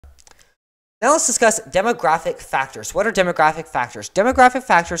Now let's discuss demographic factors. What are demographic factors? Demographic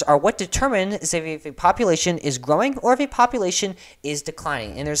factors are what determine if a population is growing or if a population is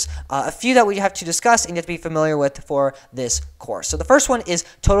declining. And there's a few that we have to discuss and you have to be familiar with for this course. So the first one is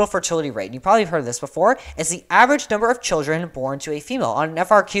total fertility rate. You probably have heard of this before. It's the average number of children born to a female. On an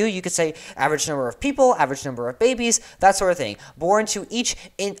FRQ, you could say average number of people, average number of babies, that sort of thing, born to each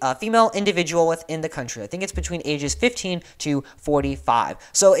female individual within the country. I think it's between ages 15 to 45.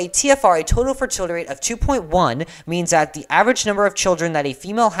 So a TFR, a total fertility rate of 2.1 means that the average number of children that a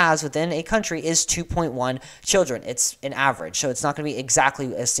female has within a country is 2.1 children. It's an average, so it's not going to be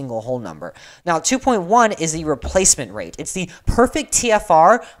exactly a single whole number. Now, 2.1 is the replacement rate. It's the perfect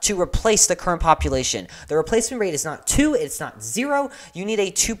TFR to replace the current population. The replacement rate is not 2, it's not 0. You need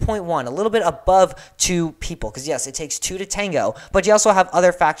a 2.1, a little bit above 2 people, because yes, it takes 2 to tango, but you also have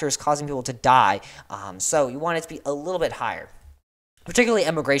other factors causing people to die, so you want it to be a little bit higher. Particularly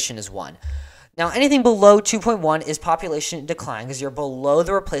immigration is one. Now, anything below 2.1 is population decline because you're below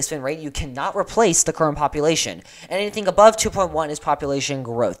the replacement rate. You cannot replace the current population. And anything above 2.1 is population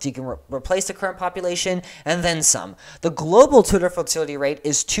growth. You can replace the current population and then some. The global total fertility rate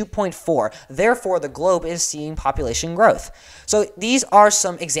is 2.4. Therefore, the globe is seeing population growth. So these are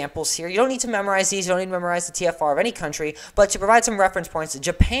some examples here. You don't need to memorize these. You don't need to memorize the TFR of any country. But to provide some reference points,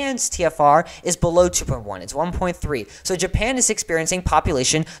 Japan's TFR is below 2.1. It's 1.3. So Japan is experiencing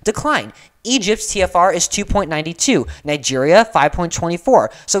population decline. Egypt's TFR is 2.92, Nigeria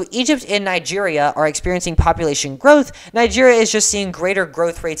 5.24. So Egypt and Nigeria are experiencing population growth. Nigeria is just seeing greater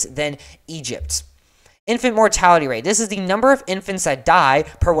growth rates than Egypt. Infant mortality rate. This is the number of infants that die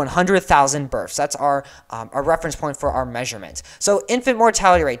per 100,000 births. That's our reference point for our measurement. So infant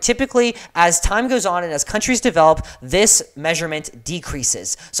mortality rate. Typically, as time goes on and as countries develop, this measurement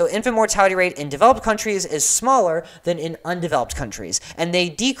decreases. So infant mortality rate in developed countries is smaller than in undeveloped countries. And they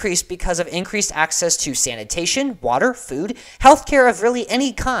decrease because of increased access to sanitation, water, food, healthcare of really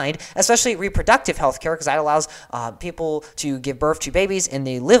any kind, especially reproductive healthcare, because that allows people to give birth to babies and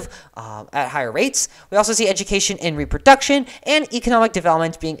they live at higher rates. We also see education and reproduction and economic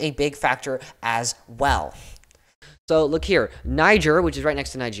development being a big factor as well. So look here, Niger, which is right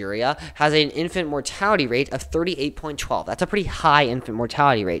next to Nigeria, has an infant mortality rate of 38.12. That's a pretty high infant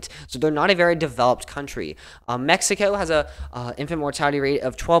mortality rate. So they're not a very developed country. Mexico has a infant mortality rate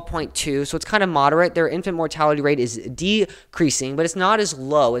of 12.2, so it's kind of moderate. Their infant mortality rate is decreasing, but it's not as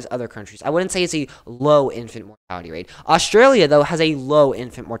low as other countries. I wouldn't say it's a low infant mortality rate. Australia, though, has a low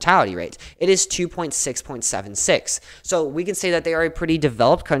infant mortality rate. It is 2.6.76. So we can say that they are a pretty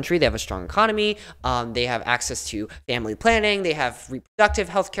developed country. They have a strong economy. They have access to family planning, they have reproductive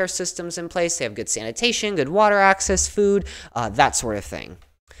healthcare systems in place, they have good sanitation, good water access, food, that sort of thing.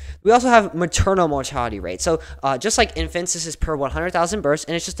 We also have maternal mortality rate. So just like infants, this is per 100,000 births,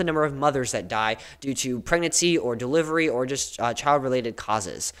 and it's just the number of mothers that die due to pregnancy or delivery or just child-related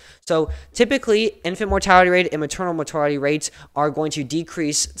causes. So typically, infant mortality rate and maternal mortality rates are going to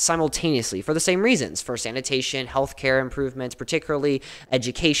decrease simultaneously for the same reasons, for sanitation, healthcare improvements, particularly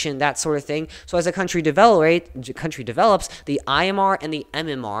education, that sort of thing. So as a country develops, the IMR and the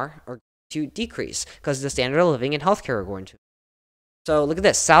MMR are going to decrease because the standard of living and healthcare are going to. So look at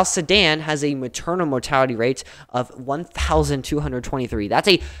this. South Sudan has a maternal mortality rate of 1,223. That's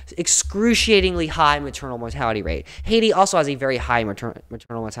a excruciatingly high maternal mortality rate. Haiti also has a very high maternal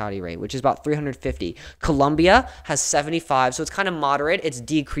mortality rate, which is about 350. Colombia has 75, so it's kind of moderate. It's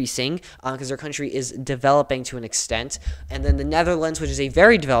decreasing because their country is developing to an extent. And then the Netherlands, which is a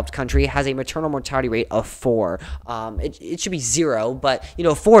very developed country, has a maternal mortality rate of 4. It should be 0, but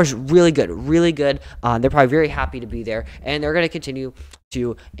 4 is really good, really good. They're probably very happy to be there, and they're going to continue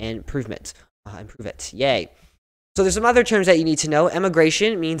to improve it. Yay. So there's some other terms that you need to know.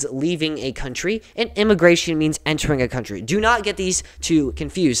 Emigration means leaving a country, and immigration means entering a country. Do not get these two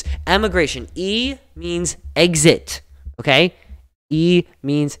confused. Emigration, E means exit, okay? E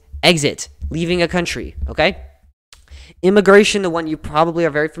means exit, leaving a country, okay? Immigration, the one you probably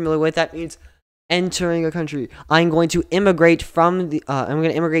are very familiar with, that means entering a country. I'm going to immigrate from the. I'm going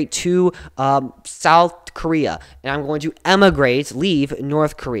to immigrate to South Korea, and I'm going to leave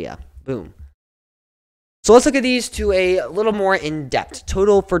North Korea. Boom. So let's look at these to a little more in-depth.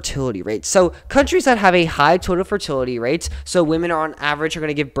 Total fertility rate. So countries that have a high total fertility rate, so women are on average are going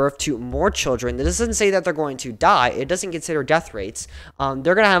to give birth to more children. That doesn't say that they're going to die. It doesn't consider death rates.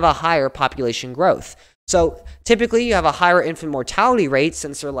 They're going to have a higher population growth. So typically you have a higher infant mortality rate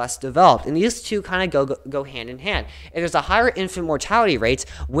since they're less developed. And these two kind of go hand in hand. If there's a higher infant mortality rate,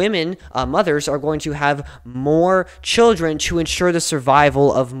 women, mothers, are going to have more children to ensure the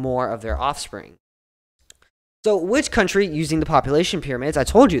survival of more of their offspring. So which country, using the population pyramids, I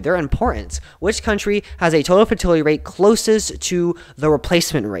told you, they're important. Which country has a total fertility rate closest to the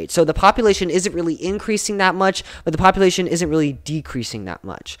replacement rate? So the population isn't really increasing that much, but the population isn't really decreasing that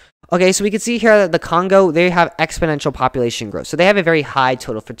much. Okay, so we can see here that the Congo, they have exponential population growth. So they have a very high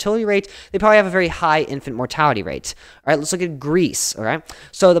total fertility rate. They probably have a very high infant mortality rate. All right, let's look at Greece, all right?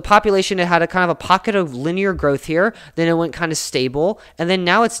 So the population, it had a kind of a pocket of linear growth here, then it went kind of stable, and then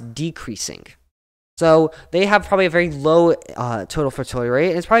now it's decreasing. So they have probably a very low total fertility rate,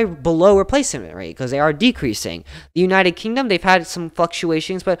 and it's probably below replacement rate because they are decreasing. The United Kingdom, they've had some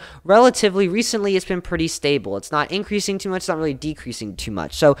fluctuations, but relatively recently it's been pretty stable. It's not increasing too much, it's not really decreasing too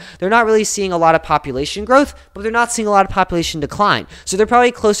much. So they're not really seeing a lot of population growth, but they're not seeing a lot of population decline. So they're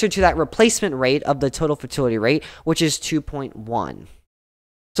probably closer to that replacement rate of the total fertility rate, which is 2.1.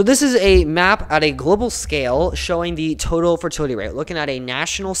 So this is a map at a global scale showing the total fertility rate, looking at a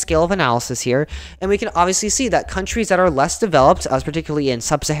national scale of analysis here, and we can obviously see that countries that are less developed, particularly in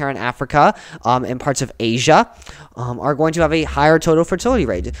sub-Saharan Africa and parts of Asia, are going to have a higher total fertility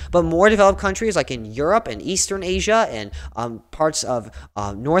rate. But more developed countries like in Europe and Eastern Asia and parts of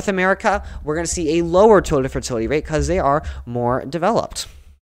North America, we're going to see a lower total fertility rate because they are more developed.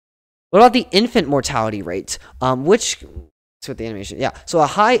 What about the infant mortality rate, with the animation, yeah. So a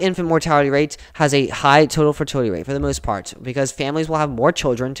high infant mortality rate has a high total fertility rate for the most part because families will have more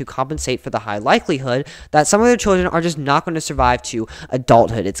children to compensate for the high likelihood that some of their children are just not going to survive to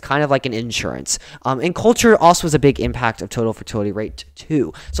adulthood. It's kind of like an insurance. And culture also has a big impact of total fertility rate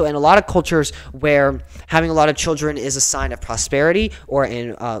too. So in a lot of cultures where having a lot of children is a sign of prosperity, or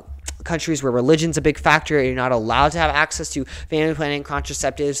in countries where religion's a big factor, you're not allowed to have access to family planning,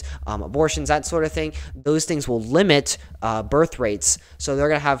 contraceptives, abortions, that sort of thing. Those things will limit birth rates. So they're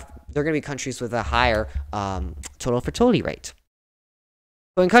gonna be countries with a higher total fertility rate.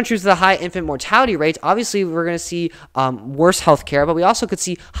 So in countries with a high infant mortality rate, obviously we're going to see worse health care, but we also could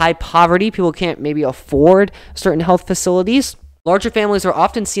see high poverty. People can't maybe afford certain health facilities. Larger families are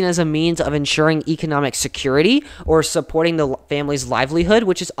often seen as a means of ensuring economic security or supporting the family's livelihood,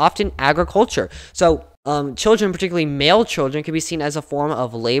 which is often agriculture. So children, particularly male children, can be seen as a form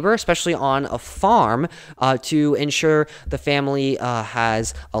of labor, especially on a farm, to ensure the family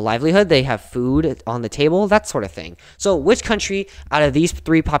has a livelihood, they have food on the table, that sort of thing. So which country out of these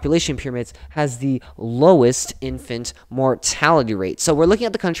three population pyramids has the lowest infant mortality rate? So we're looking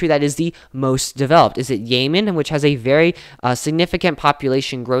at the country that is the most developed. Is it Yemen, which has a very significant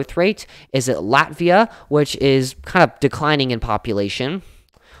population growth rate? Is it Latvia, which is kind of declining in population?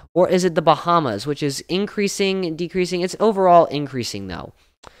 Or is it the Bahamas, which is increasing, decreasing? It's overall increasing, though.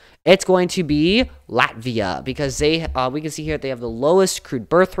 It's going to be Latvia because we can see here that they have the lowest crude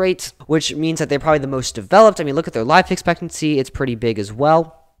birth rates, which means that they're probably the most developed. I mean, look at their life expectancy. It's pretty big as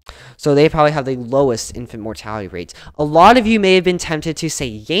well. So they probably have the lowest infant mortality rates. A lot of you may have been tempted to say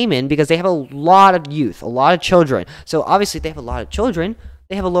Yemen because they have a lot of youth, a lot of children. So obviously, if they have a lot of children,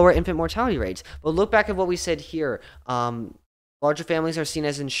 they have a lower infant mortality rate. But look back at what we said here. Larger families are seen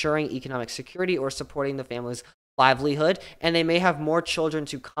as ensuring economic security or supporting the family's livelihood, and they may have more children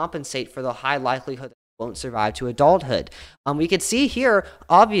to compensate for the high likelihood that they won't survive to adulthood. We can see here,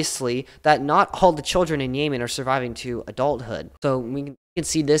 obviously, that not all the children in Yemen are surviving to adulthood. So we can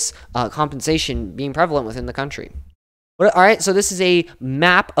see this compensation being prevalent within the country. All right, so this is a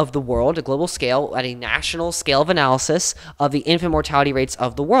map of the world, a global scale, at a national scale of analysis of the infant mortality rates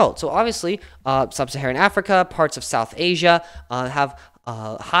of the world. So obviously, sub-Saharan Africa, parts of South Asia have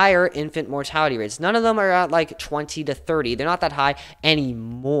higher infant mortality rates. None of them are at like 20 to 30. They're not that high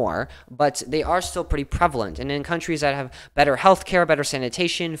anymore, but they are still pretty prevalent. And in countries that have better healthcare, better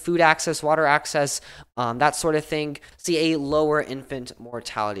sanitation, food access, water access, that sort of thing, see a lower infant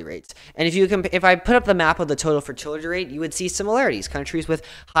mortality rates. And if I put up the map of the total fertility rate, you would see similarities. Countries with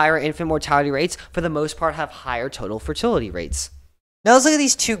higher infant mortality rates, for the most part, have higher total fertility rates. Now let's look at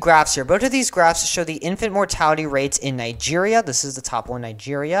these two graphs here. Both of these graphs show the infant mortality rates in Nigeria. This is the top one,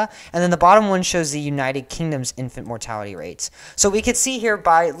 Nigeria. And then the bottom one shows the United Kingdom's infant mortality rates. So we can see here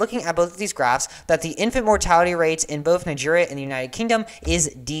by looking at both of these graphs that the infant mortality rates in both Nigeria and the United Kingdom is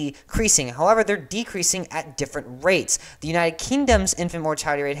decreasing. However, they're decreasing at different rates. The United Kingdom's infant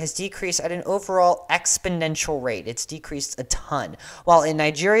mortality rate has decreased at an overall exponential rate. It's decreased a ton. While in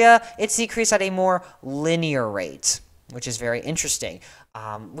Nigeria, it's decreased at a more linear rate, which is very interesting.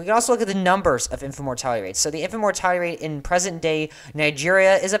 We can also look at the numbers of infant mortality rates. So the infant mortality rate in present-day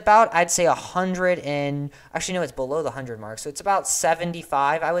Nigeria is about, I'd say, 100 and... Actually, no, it's below the 100 mark. So it's about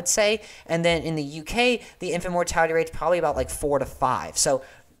 75, I would say. And then in the UK, the infant mortality rate is probably about like 4 to 5. So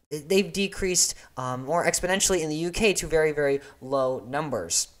they've decreased more exponentially in the UK to very, very low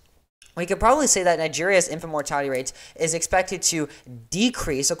numbers. we could probably say that Nigeria's infant mortality rate is expected to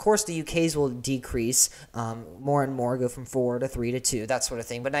decrease. Of course, the UK's will decrease more and more, go from 4 to 3 to 2, that sort of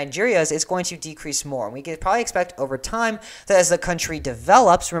thing. But Nigeria's is going to decrease more. And we could probably expect over time that as the country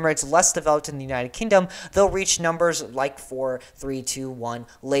develops, remember it's less developed in the United Kingdom, they'll reach numbers like 4, 3, 2, 1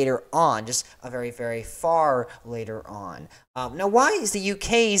 later on, just a very, very far later on. Now, why is the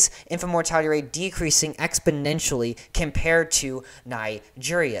UK's infant mortality rate decreasing exponentially compared to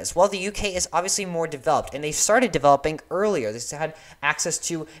Nigeria's? Well, the UK is obviously more developed, and they started developing earlier. They had access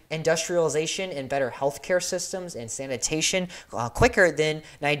to industrialization and better healthcare systems and sanitation quicker than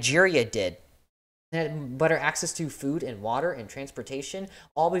Nigeria did. They had better access to food and water and transportation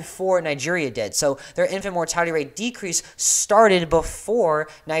all before Nigeria did. So their infant mortality rate decrease started before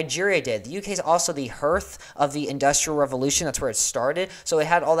Nigeria did. The UK is also the hearth of the Industrial Revolution. That's where it started. So it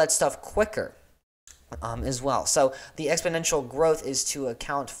had all that stuff quicker. As well. So the exponential growth is to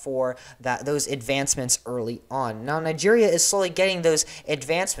account for those advancements early on. Now Nigeria is slowly getting those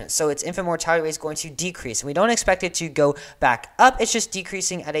advancements, so its infant mortality rate is going to decrease, and we don't expect it to go back up. It's just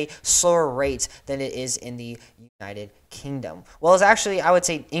decreasing at a slower rate than it is in the United Kingdom. Well, it's actually, I would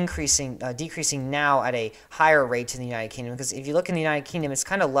say, decreasing now at a higher rate in the United Kingdom, because if you look in the United Kingdom, it's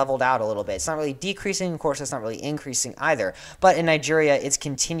kind of leveled out a little bit. It's not really decreasing, of course, it's not really increasing either, but in Nigeria, it's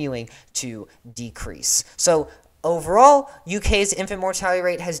continuing to decrease. So overall, UK's infant mortality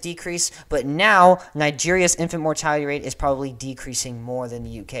rate has decreased, but now Nigeria's infant mortality rate is probably decreasing more than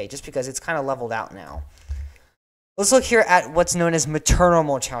the UK, just because it's kind of leveled out now. Let's look here at what's known as maternal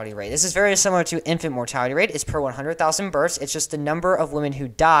mortality rate. This is very similar to infant mortality rate. It's per 100,000 births. It's just the number of women who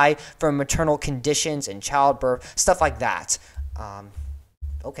die from maternal conditions and childbirth, stuff like that.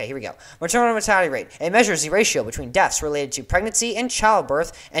 Okay, here we go. Maternal mortality rate. It measures the ratio between deaths related to pregnancy and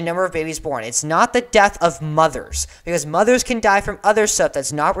childbirth and number of babies born. It's not the death of mothers, because mothers can die from other stuff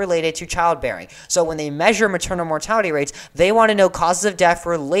that's not related to childbearing. So when they measure maternal mortality rates, they want to know causes of death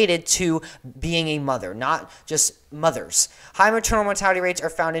related to being a mother, not just mothers. High maternal mortality rates are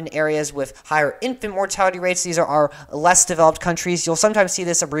found in areas with higher infant mortality rates. These are our less developed countries. You'll sometimes see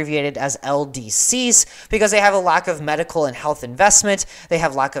this abbreviated as LDCs because they have a lack of medical and health investment. They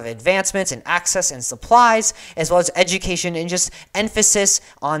have lack of advancements in access and supplies, as well as education and just emphasis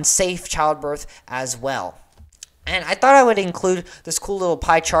on safe childbirth as well. And I thought I would include this cool little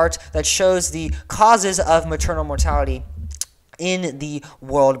pie chart that shows the causes of maternal mortality in the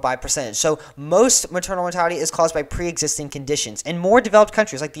world by percentage. So most maternal mortality is caused by pre-existing conditions. In more developed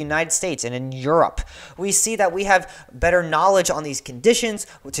countries like the United States and in Europe, we see that we have better knowledge on these conditions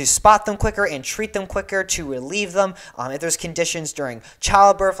to spot them quicker and treat them quicker to relieve them. If there's conditions during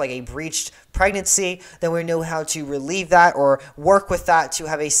childbirth, like a breached pregnancy, then we know how to relieve that or work with that to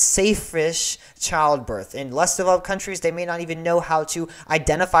have a safe-ish childbirth. In less developed countries, they may not even know how to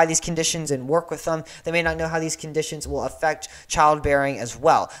identify these conditions and work with them. They may not know how these conditions will affect childbearing as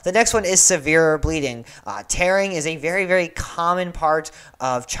well. The next one is severe bleeding. Tearing is a very, very common part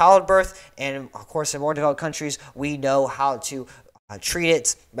of childbirth, and of course, in more developed countries, we know how to treat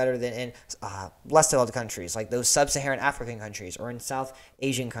it better than in less developed countries, like those sub-Saharan African countries or in South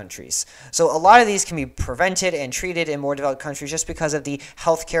Asian countries. So a lot of these can be prevented and treated in more developed countries just because of the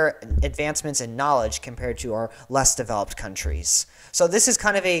healthcare advancements and knowledge compared to our less developed countries. So this is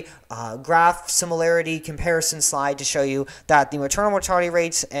kind of a graph similarity comparison slide to show you that the maternal mortality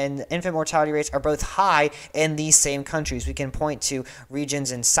rates and infant mortality rates are both high in these same countries. We can point to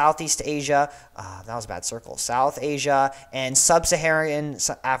regions in Southeast Asia, that was a bad circle, South Asia, and sub-Saharan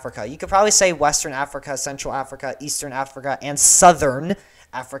Africa. You could probably say Western Africa, Central Africa, Eastern Africa, and Southern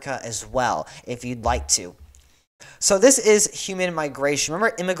Africa as well, if you'd like to. So this is human migration.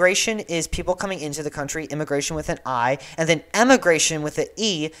 Remember, immigration is people coming into the country, immigration with an I, and then emigration with an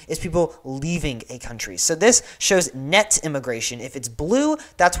E is people leaving a country. So this shows net immigration. If it's blue,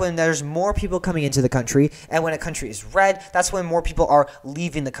 that's when there's more people coming into the country, and when a country is red, that's when more people are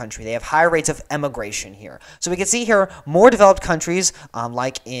leaving the country. They have higher rates of emigration here. So we can see here more developed countries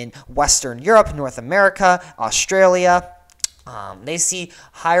like in Western Europe, North America, Australia, they see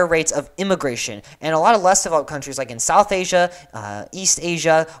higher rates of immigration, and a lot of less developed countries like in South Asia, East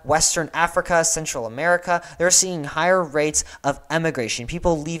Asia, Western Africa, Central America, they're seeing higher rates of emigration,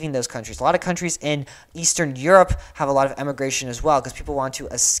 people leaving those countries. A lot of countries in Eastern Europe have a lot of emigration as well because people want to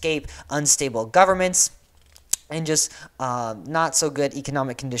escape unstable governments and just not so good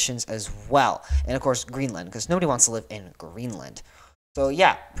economic conditions as well. And of course, Greenland, because nobody wants to live in Greenland. So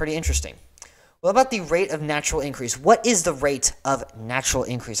yeah, pretty interesting. What about the rate of natural increase? What is the rate of natural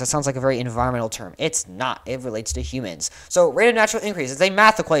increase? That sounds like a very environmental term. It's not. It relates to humans. So rate of natural increase is a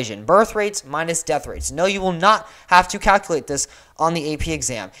math equation. Birth rates minus death rates. No, you will not have to calculate this on the AP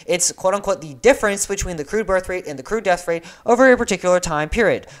exam. It's quote-unquote the difference between the crude birth rate and the crude death rate over a particular time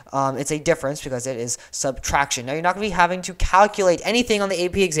period. It's a difference because it is subtraction. Now, you're not going to be having to calculate anything on the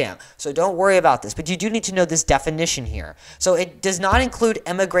AP exam, so don't worry about this, but you do need to know this definition here. So it does not include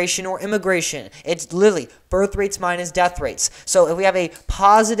emigration or immigration. It's literally birth rates minus death rates. So if we have a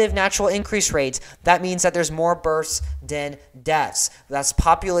positive natural increase rate, that means that there's more births than deaths. That's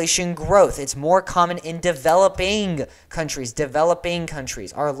population growth. It's more common in developing countries. Developing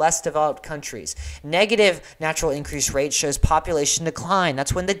countries are less developed countries. Negative natural increase rate shows population decline.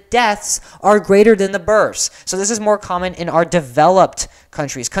 That's when the deaths are greater than the births. So this is more common in our developed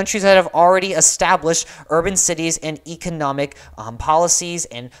countries, countries that have already established urban cities and economic policies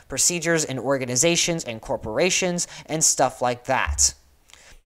and procedures and organizations and corporations and stuff like that.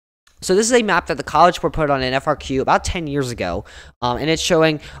 So this is a map that the College Board put on an FRQ about 10 years ago, and it's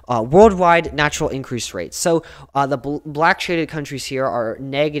showing worldwide natural increase rates. So the black shaded countries here are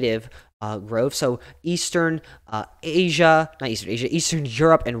negative growth. So Eastern Eastern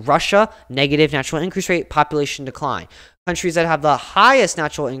Europe and Russia, negative natural increase rate, population decline. Countries that have the highest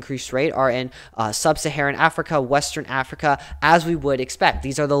natural increase rate are in sub-Saharan Africa, Western Africa, as we would expect.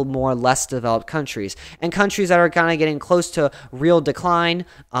 These are the more less developed countries. And countries that are kind of getting close to real decline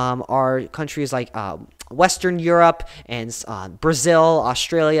are countries like Western Europe and Brazil,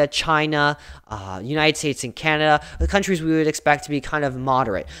 Australia, China, United States and Canada, the countries we would expect to be kind of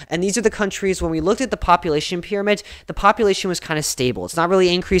moderate. And these are the countries, when we looked at the population pyramid, the population was kind of stable. It's not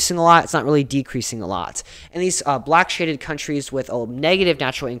really increasing a lot. It's not really decreasing a lot. And these black shaded countries with a negative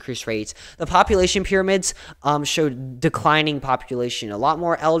natural increase rates, the population pyramids showed declining population, a lot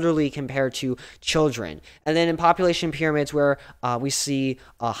more elderly compared to children. And then in population pyramids where we see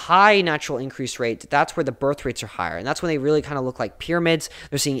a high natural increase rate, that's where the birth rates are higher. And that's when they really kind of look like pyramids.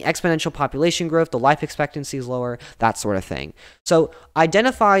 They're seeing exponential population growth, the life expectancy is lower, that sort of thing. So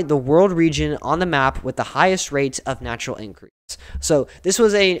identify the world region on the map with the highest rates of natural increase. So this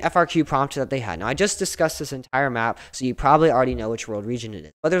was a FRQ prompt that they had. Now, I just discussed this entire map, so you probably already know which world region it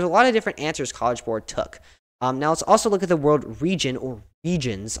is. But there's a lot of different answers College Board took. Now, let's also look at the world region or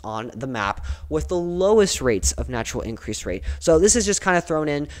regions on the map with the lowest rates of natural increase rate. So this is just kind of thrown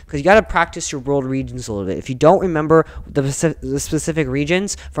in because you got to practice your world regions a little bit. If you don't remember the specific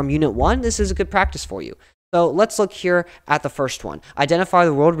regions from Unit 1, this is a good practice for you. So let's look here at the first one. Identify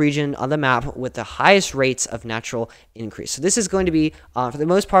the world region on the map with the highest rates of natural increase. So this is going to be, for the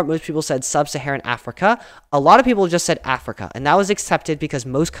most part, most people said sub-Saharan Africa. A lot of people just said Africa, and that was accepted because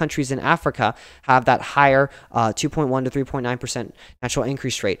most countries in Africa have that higher 2.1 to 3.9% natural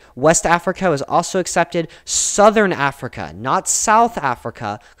increase rate. West Africa was also accepted. Southern Africa, not South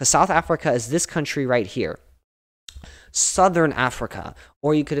Africa, because South Africa is this country right here. Southern Africa,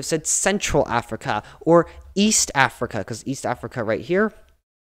 or you could have said Central Africa, or East Africa, because East Africa right here,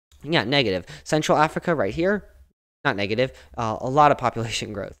 yeah, negative. Central Africa right here, not negative, a lot of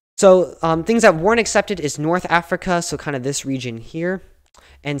population growth. So things that weren't accepted is North Africa, so kind of this region here,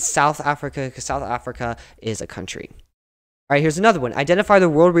 and South Africa, because South Africa is a country. All right, here's another one. Identify the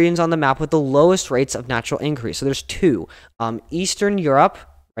world regions on the map with the lowest rates of natural increase. So there's two. Eastern Europe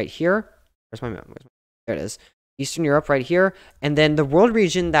right here. Where's my map? There it is. Eastern Europe right here, and then the world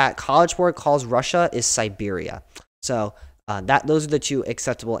region that College Board calls Russia is Siberia. So those are the two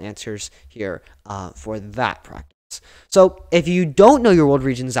acceptable answers here for that practice. So if you don't know your world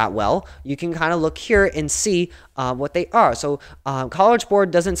regions that well, you can kind of look here and see what they are. So College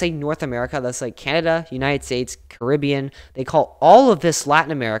Board doesn't say North America. That's like Canada, United States, Caribbean. They call all of this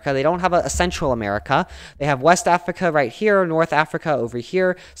Latin America. They don't have a Central America. They have West Africa right here, North Africa over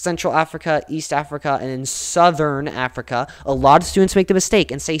here, Central Africa, East Africa, and then Southern Africa. A lot of students make the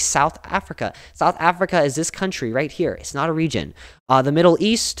mistake and say South Africa. South Africa is this country right here. It's not a region. The Middle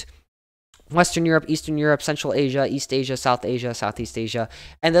East, Western Europe, Eastern Europe, Central Asia, East Asia, South Asia, Southeast Asia,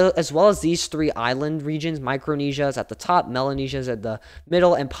 and as well as these three island regions. Micronesia is at the top, Melanesia is at the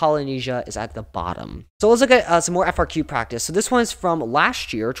middle, and Polynesia is at the bottom. So let's look at some more FRQ practice. So this one's from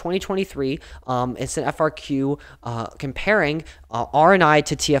last year, 2023. It's an FRQ comparing RNI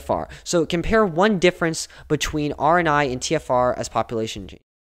to TFR. So compare one difference between RNI and TFR as population change.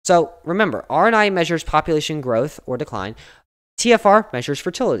 So remember, RNI measures population growth or decline. TFR measures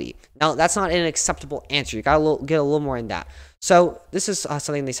fertility. Now, that's not an acceptable answer. You got to get a little more in that. So this is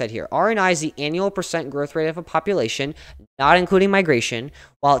something they said here. RNI is the annual percent growth rate of a population, not including migration,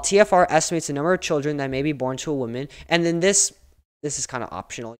 while TFR estimates the number of children that may be born to a woman. And then this is kind of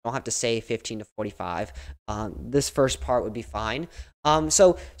optional. You don't have to say 15 to 45. This first part would be fine.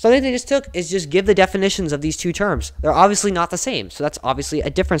 So something they just took is just give the definitions of these two terms. They're obviously not the same. So that's obviously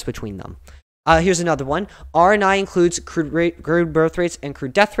a difference between them. Here's another one. RNI includes crude birth rates and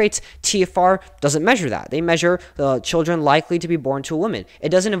crude death rates. TFR doesn't measure that. They measure the children likely to be born to a woman. It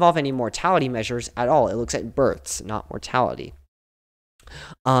doesn't involve any mortality measures at all. It looks at births, not mortality.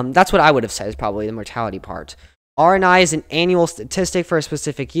 That's what I would have said is probably the mortality part. RNI is an annual statistic for a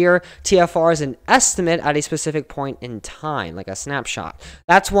specific year. TFR is an estimate at a specific point in time, like a snapshot.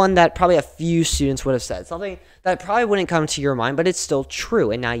 That's one that probably a few students would have said. Something that probably wouldn't come to your mind, but it's still true,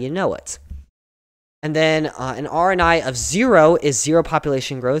 and now you know it. And then an RNI of 0 is 0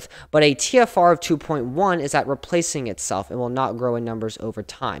 population growth, but a TFR of 2.1 is at replacing itself and will not grow in numbers over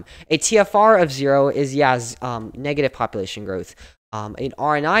time. A TFR of 0 is, negative population growth. An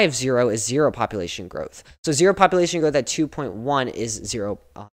RNI of 0 is 0 population growth. So 0 population growth at 2.1 is 0.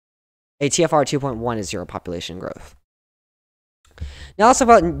 A TFR at 2.1 is 0 population growth. Now let's talk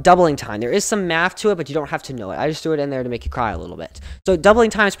about doubling time. There is some math to it, but you don't have to know it. I just threw it in there to make you cry a little bit. So doubling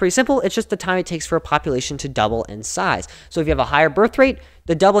time is pretty simple. It's just the time it takes for a population to double in size. So if you have a higher birth rate,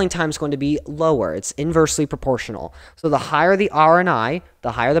 the doubling time is going to be lower. It's inversely proportional. So the higher the RNI,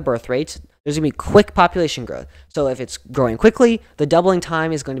 the higher the birth rate, there's going to be quick population growth. So if it's growing quickly, the doubling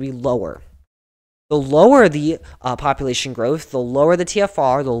time is going to be lower. The lower the population growth, the lower the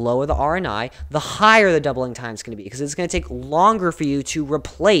TFR, the lower the RNI, the higher the doubling time is going to be, because it's going to take longer for you to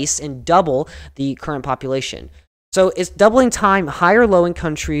replace and double the current population. So is doubling time high or low in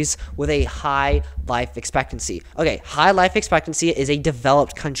countries with a high life expectancy? Okay, high life expectancy is a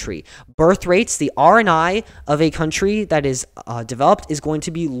developed country. Birth rates, the RNI of a country that is developed is going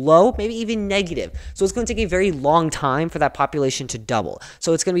to be low, maybe even negative. So it's going to take a very long time for that population to double.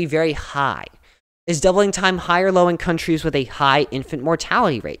 So it's going to be very high. Is doubling time high or low in countries with a high infant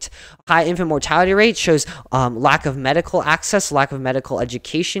mortality rate? High infant mortality rate shows lack of medical access, lack of medical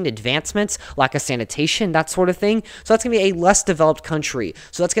education, advancements, lack of sanitation, that sort of thing. So that's going to be a less developed country.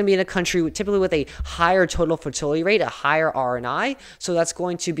 So that's going to be in a country typically with a higher total fertility rate, a higher RNI. So that's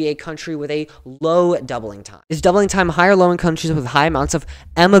going to be a country with a low doubling time. Is doubling time high or low in countries with high amounts of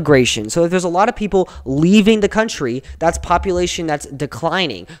emigration? So if there's a lot of people leaving the country, that's population that's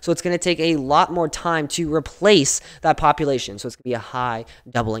declining. So it's going to take a lot more time to replace that population. So it's going to be a high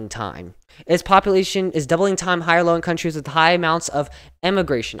doubling time. Is doubling time high or low in countries with high amounts of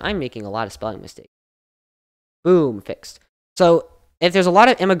emigration? I'm making a lot of spelling mistakes. Boom, fixed. So if there's a lot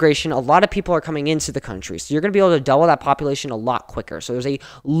of immigration, a lot of people are coming into the country. So you're going to be able to double that population a lot quicker. So there's a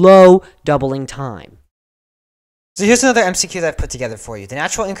low doubling time. So here's another MCQ that I've put together for you. The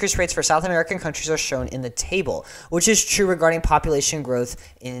natural increase rates for South American countries are shown in the table, which is true regarding population growth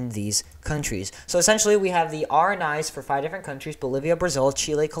in these countries. So essentially, we have the RNIs for 5 different countries: Bolivia, Brazil,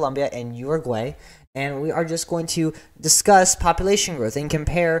 Chile, Colombia, and Uruguay. And we are just going to discuss population growth and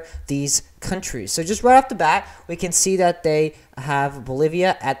compare these countries. So just right off the bat, we can see that they have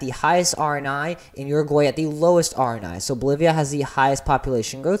Bolivia at the highest RNI and Uruguay at the lowest RNI. So Bolivia has the highest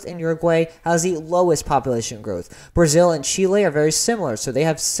population growth and Uruguay has the lowest population growth. Brazil and Chile are very similar, so they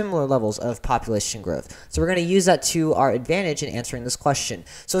have similar levels of population growth. So we're going to use that to our advantage in answering this question.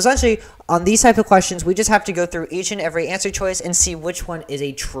 So essentially, on these type of questions, we just have to go through each and every answer choice and see which one is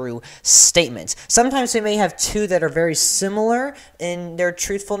a true statement. Sometimes we may have two that are very similar in their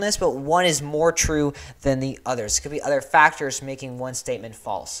truthfulness, but one is more true than the others. It could be other factors making one statement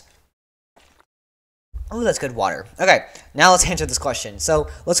false. Oh, that's good water. Okay, now let's answer this question. So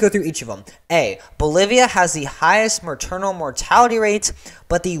let's go through each of them. A, Bolivia has the highest maternal mortality rate,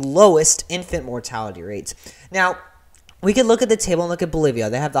 but the lowest infant mortality rate. Now, we could look at the table and look at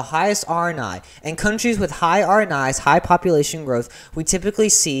Bolivia. They have the highest RNI. And countries with high RNIs, high population growth, we typically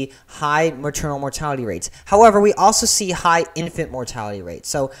see high maternal mortality rates. However, we also see high infant mortality rates.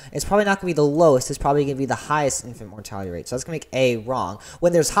 So it's probably not going to be the lowest. It's probably going to be the highest infant mortality rate. So that's going to make A wrong.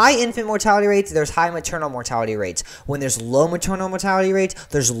 When there's high infant mortality rates, there's high maternal mortality rates. When there's low maternal mortality rates,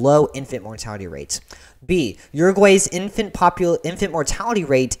 there's low infant mortality rates. B, Uruguay's infant mortality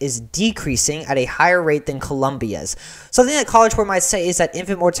rate is decreasing at a higher rate than Colombia's. Something that College Board might say is that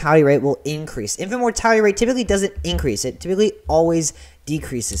infant mortality rate will increase. Infant mortality rate typically doesn't increase. It typically always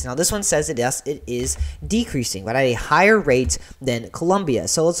decreases. Now this one says it is decreasing, but at a higher rate than Colombia.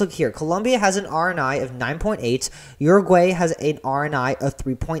 So let's look here. Colombia has an RNI of 9.8. Uruguay has an RNI of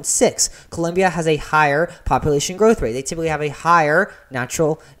 3.6. Colombia has a higher population growth rate. They typically have a higher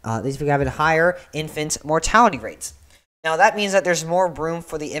higher infant mortality rate. Now that means that there's more room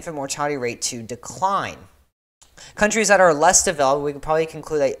for the infant mortality rate to decline. Countries that are less developed, we could probably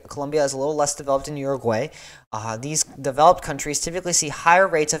conclude that Colombia is a little less developed than Uruguay. These developed countries typically see higher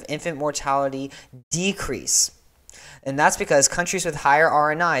rates of infant mortality decrease. And that's because countries with higher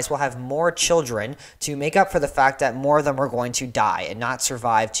RNIs will have more children to make up for the fact that more of them are going to die and not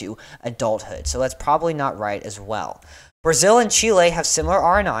survive to adulthood. So that's probably not right as well. Brazil and Chile have similar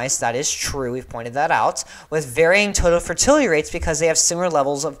RNIs, that is true, we've pointed that out, with varying total fertility rates because they have similar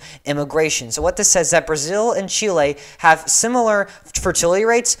levels of immigration. So what this says is that Brazil and Chile have similar fertility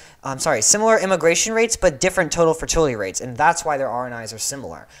rates, similar immigration rates, but different total fertility rates, and that's why their RNIs are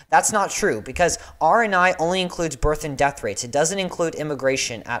similar. That's not true, because RNI only includes birth and death rates. It doesn't include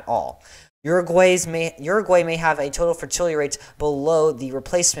immigration at all. Uruguay may have a total fertility rate below the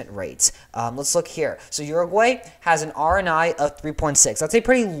replacement rate. Let's look here. So Uruguay has an RNI of 3.6. That's a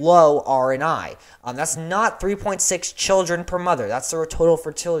pretty low RNI. That's not 3.6 children per mother. That's their total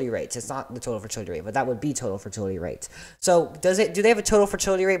fertility rate. It's not the total fertility rate, but that would be total fertility rate. So do they have a total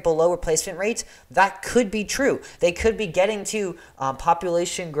fertility rate below replacement rate? That could be true. They could be getting to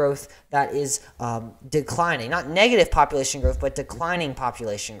population growth that is declining. Not negative population growth, but declining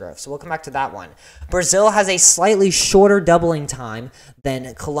population growth. So we'll come back to that one. Brazil has a slightly shorter doubling time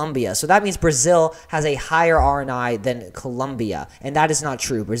than Colombia. So that means Brazil has a higher RNI than Colombia, and that is not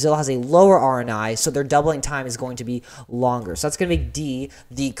true. Brazil has a lower RNI, so their doubling time is going to be longer. So that's going to make D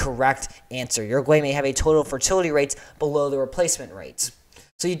the correct answer. Uruguay may have a total fertility rate below the replacement rate.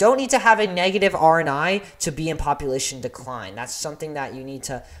 So you don't need to have a negative RNI to be in population decline. That's something that you need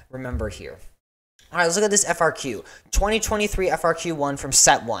to remember here. All right, let's look at this FRQ. 2023 FRQ 1 from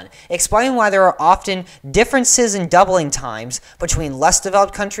Set 1. Explain why there are often differences in doubling times between less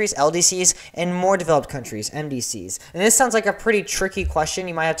developed countries, LDCs, and more developed countries, MDCs. And this sounds like a pretty tricky question.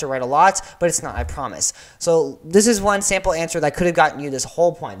 You might have to write a lot, but it's not, I promise. So this is one sample answer that could have gotten you this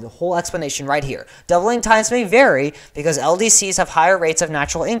whole point, the whole explanation right here. Doubling times may vary because LDCs have higher rates of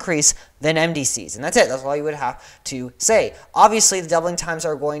natural increase than MDCs. And that's it. That's all you would have to say. Obviously, the doubling times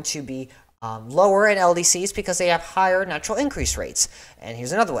are going to be lower in LDCs because they have higher natural increase rates. And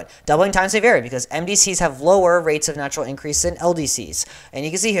here's another one. Doubling times may vary because MDCs have lower rates of natural increase than LDCs. And you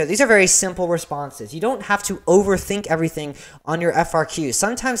can see here, these are very simple responses. You don't have to overthink everything on your FRQ.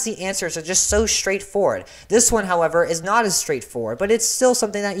 Sometimes the answers are just so straightforward. This one, however, is not as straightforward, but it's still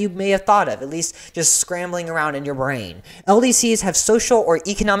something that you may have thought of, at least just scrambling around in your brain. LDCs have social or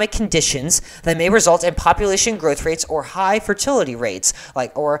economic conditions that may result in population growth rates or high fertility rates,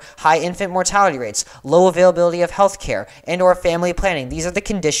 or high infant mortality rates, low availability of health care, and or family planning. These are the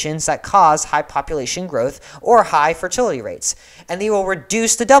conditions that cause high population growth or high fertility rates. And they will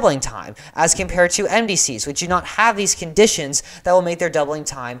reduce the doubling time as compared to MDCs, which do not have these conditions that will make their doubling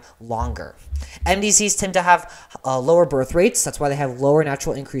time longer. MDCs tend to have lower birth rates. That's why they have lower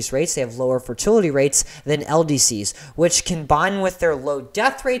natural increase rates. They have lower fertility rates than LDCs, which combined with their low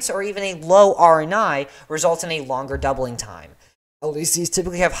death rates or even a low RNI result in a longer doubling time. LDCs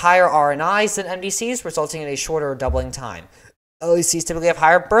typically have higher RNIs than MDCs, resulting in a shorter doubling time. LDCs typically have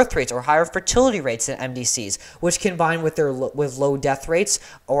higher birth rates or higher fertility rates than MDCs, which combined with their low death rates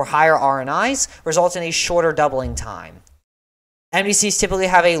or higher RNIs result in a shorter doubling time. MDCs typically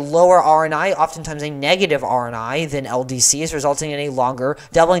have a lower RNI, oftentimes a negative RNI, than LDCs, resulting in a longer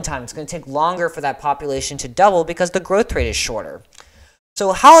doubling time. It's going to take longer for that population to double because the growth rate is shorter.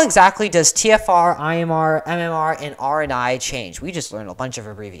 So how exactly does TFR, IMR, MMR, and RNI change? We just learned a bunch of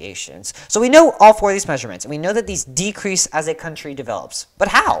abbreviations. So we know all four of these measurements, and we know that these decrease as a country develops. But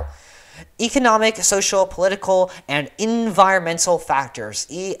how? Economic, social, political, and environmental factors,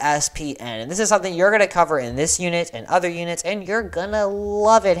 ESPN. And this is something you're going to cover in this unit and other units, and you're going to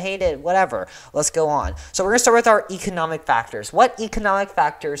love it, hate it, whatever. Let's go on. So we're going to start with our economic factors. What economic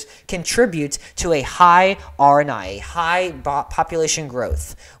factors contribute to a high RNI, a high population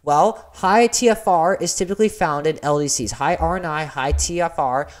growth? Well, high TFR is typically found in LDCs. High RNI, high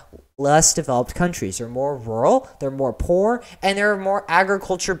TFR, less developed countries. They're more rural, they're more poor, and they're more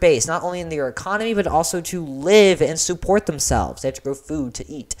agriculture based, not only in their economy, but also to live and support themselves. They have to grow food to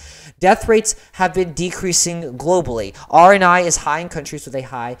eat. Death rates have been decreasing globally. RNI is high in countries with a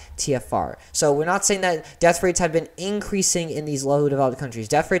high TFR. So we're not saying that death rates have been increasing in these low developed countries.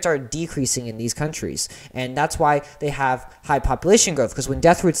 Death rates are decreasing in these countries. And that's why they have high population growth, because when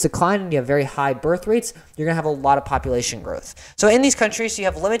death rates decline and you have very high birth rates, you're going to have a lot of population growth. So in these countries, you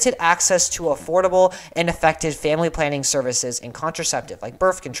have limited access to affordable and effective family planning services and contraceptive like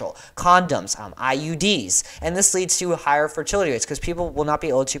birth control, condoms, IUDs, and this leads to higher fertility rates because people will not be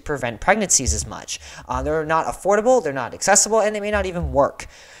able to prevent pregnancies as much. They're not affordable, they're not accessible, and they may not even work.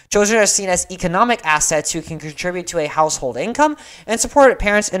 Children are seen as economic assets who can contribute to a household income and support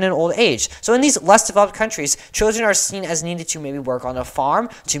parents in an old age. So in these less developed countries, children are seen as needed to maybe work on a farm,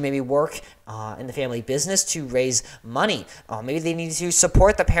 to maybe work in the family business to raise money. Maybe they need to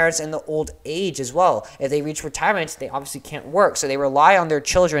support the parents in the old age as well. If they reach retirement, they obviously can't work, so they rely on their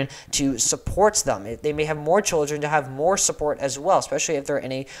children to support them. They may have more children to have more support as well, especially if they're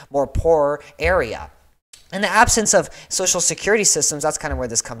in a more poorer area. In the absence of social security systems, that's kind of where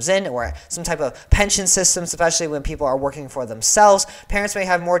this comes in, or some type of pension systems, especially when people are working for themselves. Parents may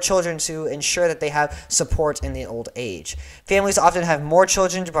have more children to ensure that they have support in the old age. Families often have more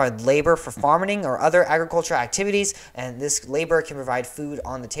children to provide labor for farming or other agricultural activities, and this labor can provide food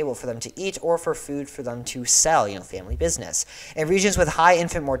on the table for them to eat or for food for them to sell, family business. In regions with high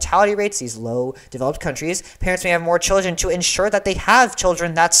infant mortality rates, these low developed countries, parents may have more children to ensure that they have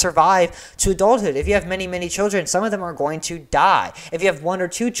children that survive to adulthood. If you have many children, some of them are going to die. If you have one or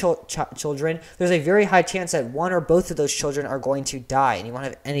two children, there's a very high chance that one or both of those children are going to die, and you won't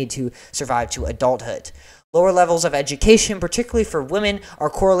have any to survive to adulthood. Lower levels of education, particularly for women, are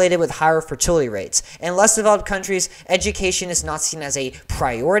correlated with higher fertility rates. In less developed countries, education is not seen as a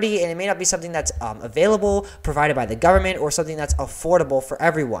priority, and it may not be something that's available, provided by the government, or something that's affordable for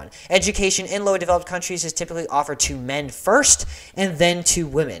everyone. Education in low developed countries is typically offered to men first, and then to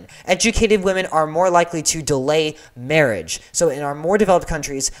women. Educated women are more likely to delay marriage. So in our more developed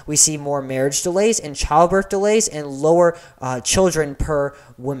countries, we see more marriage delays and childbirth delays and lower children per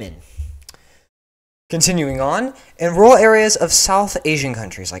woman. Continuing on, in rural areas of South Asian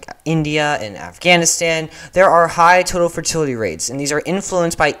countries like India and Afghanistan, there are high total fertility rates, and these are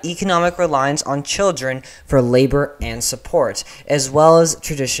influenced by economic reliance on children for labor and support, as well as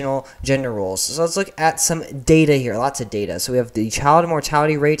traditional gender roles. So let's look at some data here, lots of data. So we have the child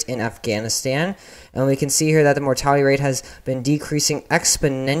mortality rate in Afghanistan, and we can see here that the mortality rate has been decreasing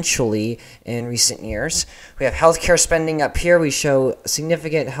exponentially in recent years. We have healthcare spending up here. We show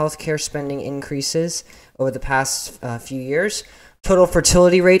significant healthcare spending increases over the past few years. Total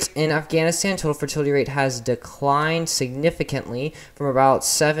fertility rate in Afghanistan, total fertility rate has declined significantly from about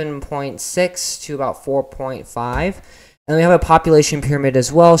 7.6 to about 4.5. And we have a population pyramid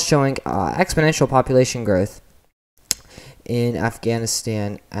as well showing exponential population growth in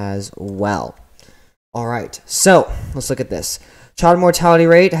Afghanistan as well. All right, so let's look at this. Child mortality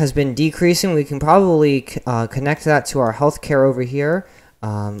rate has been decreasing. We can probably connect that to our healthcare over here.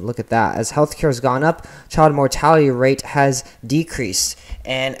 Look at that. As healthcare has gone up, child mortality rate has decreased.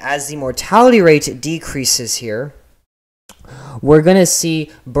 And as the mortality rate decreases here, we're going to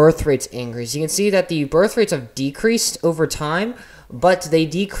see birth rates increase. You can see that the birth rates have decreased over time, but they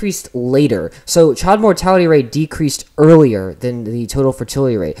decreased later. So child mortality rate decreased earlier than the total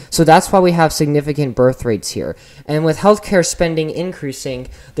fertility rate. So that's why we have significant birth rates here. And with healthcare spending increasing,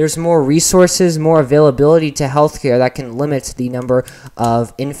 there's more resources, more availability to healthcare that can limit the number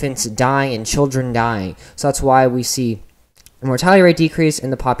of infants dying and children dying. So that's why we see the mortality rate decrease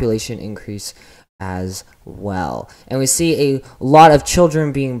and the population increase as well. And we see a lot of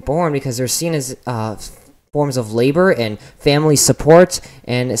children being born because they're seen as forms of labor and family support,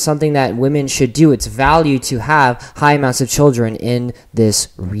 and it's something that women should do. It's valued to have high amounts of children in this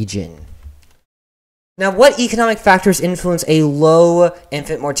region. Now, what economic factors influence a low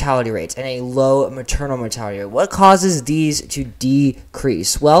infant mortality rate and a low maternal mortality rate? What causes these to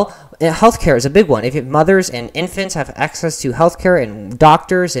decrease? Well, healthcare is a big one. If mothers and infants have access to healthcare and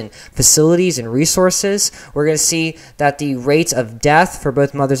doctors and facilities and resources, we're going to see that the rates of death for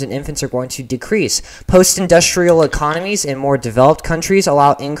both mothers and infants are going to decrease. Post-industrial economies in more developed countries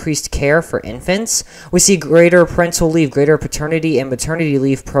allow increased care for infants. We see greater parental leave, greater paternity and maternity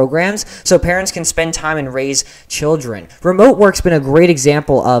leave programs, so parents can spend time and raise children. Remote work's been a great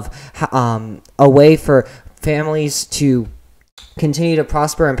example of a way for families to continue to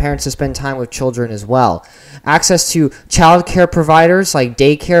prosper and parents to spend time with children as well. Access to child care providers like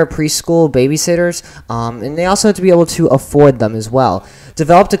daycare, preschool, babysitters, and they also have to be able to afford them as well.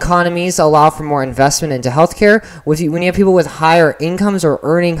 Developed economies allow for more investment into healthcare. When you have people with higher incomes or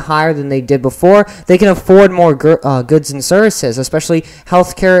earning higher than they did before, they can afford more goods and services, especially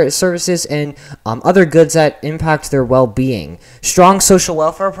healthcare services and other goods that impact their well-being. Strong social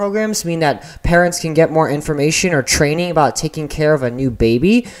welfare programs mean that parents can get more information or training about taking care of a new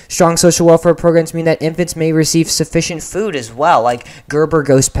baby. Strong social welfare programs mean that infants may receive sufficient food as well, like Gerber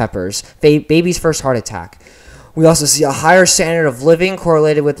ghost peppers, baby's first heart attack. We also see a higher standard of living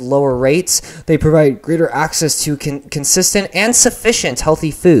correlated with lower rates. They provide greater access to consistent and sufficient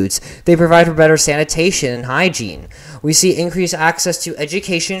healthy foods. They provide for better sanitation and hygiene. We see increased access to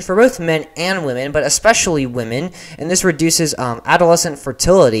education for both men and women, but especially women, and this reduces adolescent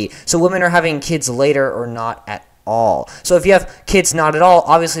fertility. So women are having kids later or not at all. So if you have kids not at all,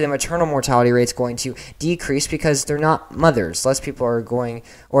 obviously the maternal mortality rate is going to decrease because they're not mothers. Less people are going,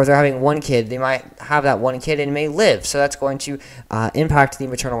 or they're having one kid, they might have that one kid and may live. So that's going to impact the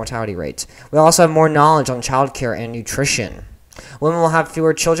maternal mortality rate. We also have more knowledge on childcare and nutrition. Women will have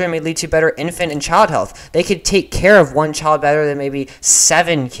fewer children, may lead to better infant and child health. They could take care of one child better than maybe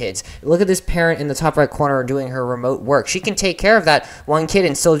 7 kids. Look at this parent in the top right corner doing her remote work. She can take care of that one kid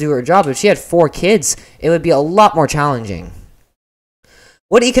and still do her job. If she had 4 kids, it would be a lot more challenging.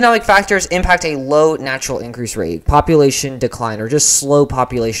 What economic factors impact a low natural increase rate? Population decline or just slow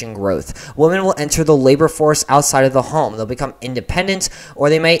population growth. Women will enter the labor force outside of the home. They'll become independent, or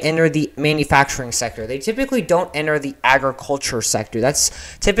they may enter the manufacturing sector. They typically don't enter the agriculture sector. That's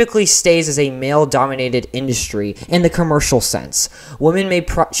typically stays as a male-dominated industry in the commercial sense. Women may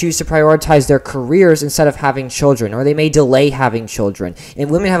choose to prioritize their careers instead of having children, or they may delay having children. And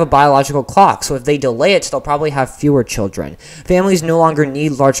women have a biological clock, so if they delay it, they'll probably have fewer children. Families no longer need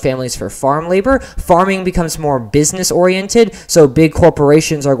large families for farm labor. Farming becomes more business oriented, so big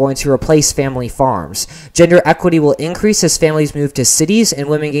corporations are going to replace family farms. Gender equity will increase as families move to cities and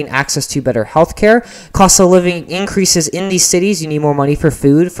women gain access to better health care. Cost of living increases in these cities. You need more money for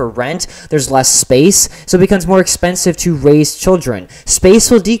food, for rent. There's less space, so it becomes more expensive to raise children. Space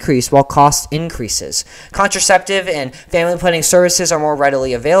will decrease while cost increases. Contraceptive and family planning services are more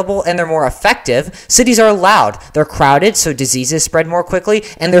readily available and they're more effective. Cities are loud. They're crowded, so diseases spread more quickly,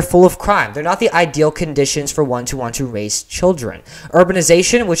 and they're full of crime. They're not the ideal conditions for one to want to raise children.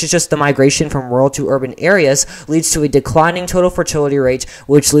 Urbanization, which is just the migration from rural to urban areas, leads to a declining total fertility rate,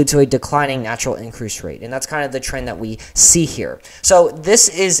 which leads to a declining natural increase rate. And that's kind of the trend that we see here. So this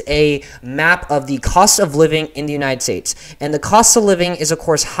is a map of the cost of living in the United States. And the cost of living is, of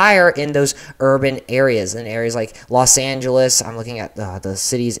course, higher in those urban areas, in areas like Los Angeles. I'm looking at the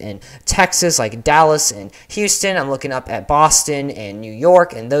cities in Texas, like Dallas and Houston. I'm looking up at Boston and New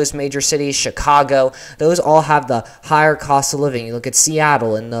York and those major cities, Chicago. Those all have the higher cost of living. You look at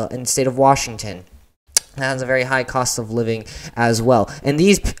Seattle in the state of Washington. That has a very high cost of living as well. In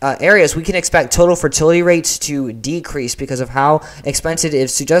these areas, we can expect total fertility rates to decrease because of how expensive it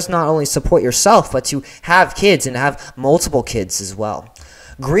is to just not only support yourself, but to have kids and have multiple kids as well.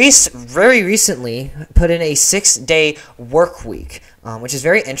 Greece very recently put in a 6-day work week, which is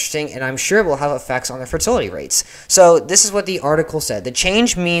very interesting, and I'm sure it will have effects on their fertility rates. So this is what the article said. The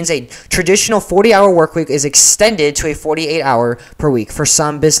change means a traditional 40-hour work week is extended to a 48-hour per week for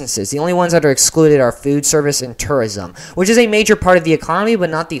some businesses. The only ones that are excluded are food service and tourism, which is a major part of the economy,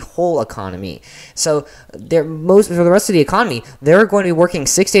 but not the whole economy. So for the rest of the economy, they're going to be working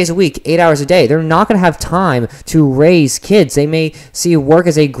 6 days a week, 8 hours a day. They're not going to have time to raise kids. They may see work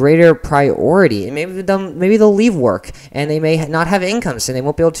as a greater priority, and maybe they'll leave work, and they may not have incomes, and they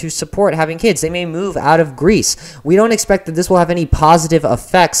won't be able to support having kids. They may move out of Greece. We don't expect that this will have any positive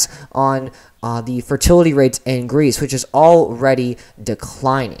effects on the fertility rates in Greece, which is already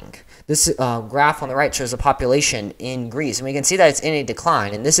declining. This graph on the right shows the population in Greece, and we can see that it's in a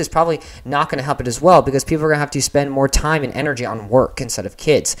decline, and this is probably not going to help it as well because people are going to have to spend more time and energy on work instead of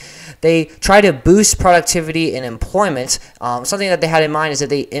kids. They try to boost productivity and employment. Something that they had in mind is that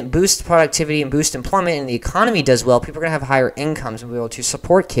they boost productivity and boost employment, and the economy does well. People are going to have higher incomes and be able to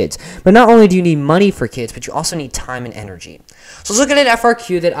support kids. But not only do you need money for kids, but you also need time and energy. So let's look at an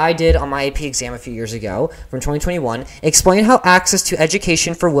FRQ that I did on my AP exam a few years ago from 2021. Explain how access to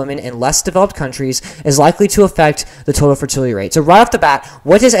education for women in less developed countries is likely to affect the total fertility rate. So right off the bat,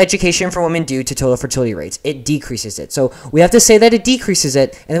 what does education for women do to total fertility rates? It decreases it. So we have to say that it decreases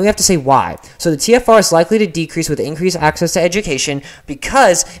it, and then we have to say why. So the TFR is likely to decrease with increased access to education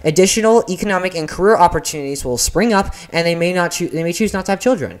because additional economic and career opportunities will spring up, and they may choose not to have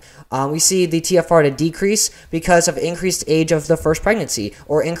children. We see the TFR to decrease because of increased age of the first pregnancy,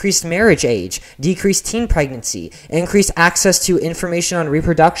 or increased marriage age, decreased teen pregnancy, increased access to information on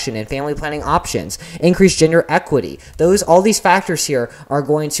reproduction and family planning options, increased gender equity. All these factors here are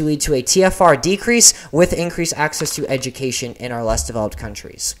going to lead to a TFR decrease with increased access to education in our less developed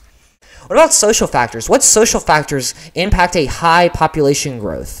countries. What about social factors? What social factors impact a high population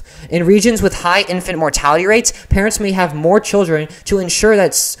growth? In regions with high infant mortality rates, parents may have more children to ensure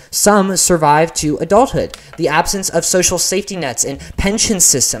that some survive to adulthood. The absence of social safety nets and pension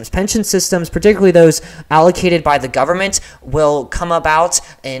systems, particularly those allocated by the government, will come about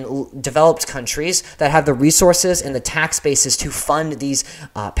in developed countries that have the resources and the tax bases to fund these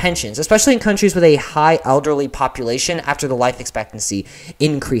pensions, especially in countries with a high elderly population after the life expectancy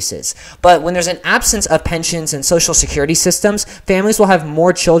increases. But when there's an absence of pensions and social security systems, families will have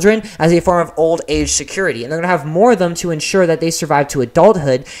more children as a form of old age security, and they're going to have more of them to ensure that they survive to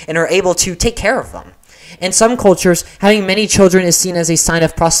adulthood and are able to take care of them. In some cultures, having many children is seen as a sign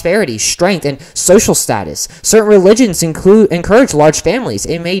of prosperity, strength, and social status. Certain religions encourage large families.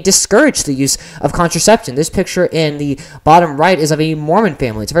 It may discourage the use of contraception. This picture in the bottom right is of a Mormon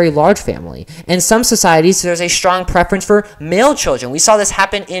family. It's a very large family. In some societies, there's a strong preference for male children. We saw this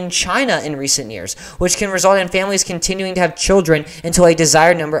happen in China in recent years, which can result in families continuing to have children until a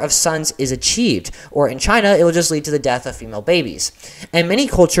desired number of sons is achieved. Or in China, it will just lead to the death of female babies. In many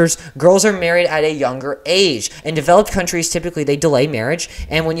cultures, girls are married at a younger age. In developed countries, typically they delay marriage,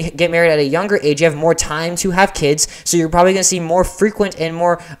 and when you get married at a younger age, you have more time to have kids, so you're probably going to see more frequent and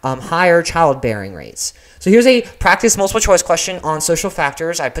more higher childbearing rates. So here's a practice multiple choice question on social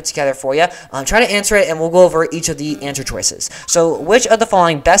factors I put together for you. Try to answer it, and we'll go over each of the answer choices. So which of the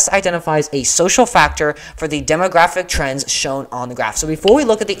following best identifies a social factor for the demographic trends shown on the graph? So before we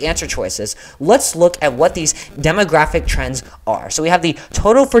look at the answer choices, let's look at what these demographic trends are. So we have the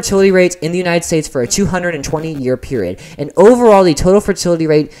total fertility rate in the United States for a 220-year period. And overall, the total fertility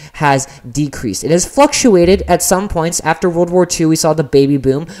rate has decreased. It has fluctuated at some points. After World War II, we saw the baby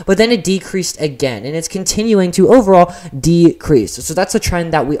boom, but then it decreased again, and it's continuing to overall decrease. So that's a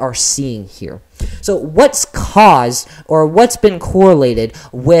trend that we are seeing here. So what's caused or what's been correlated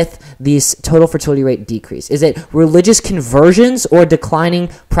with this total fertility rate decrease? Is it religious conversions or declining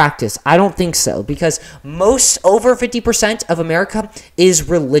practice? I don't think so, because over 50% of America is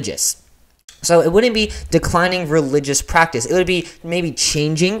religious. So it wouldn't be declining religious practice. It would be maybe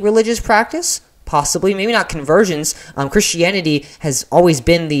changing religious practice. Possibly, maybe not conversions. Christianity has always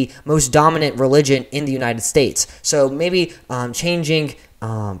been the most dominant religion in the United States. So maybe changing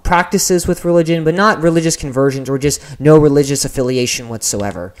practices with religion, but not religious conversions or just no religious affiliation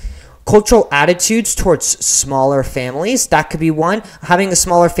whatsoever. Cultural attitudes towards smaller families, that could be one. Having a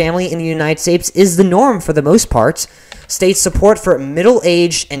smaller family in the United States is the norm for the most part. State support for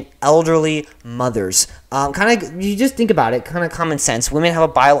middle-aged and elderly mothers. You just think about it, kind of common sense. Women have a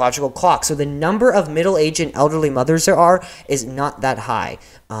biological clock, so the number of middle-aged and elderly mothers there are is not that high.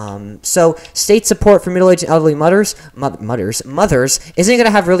 So state support for middle-aged and elderly mothers isn't going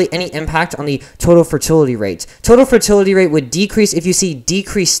to have really any impact on the total fertility rate. Total fertility rate would decrease if you see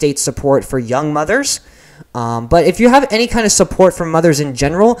decreased state support for young mothers. But if you have any kind of support from mothers in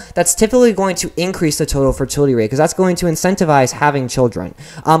general, that's typically going to increase the total fertility rate because that's going to incentivize having children.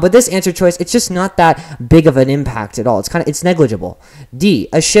 But this answer choice, it's just not that big of an impact at all. It's negligible. D,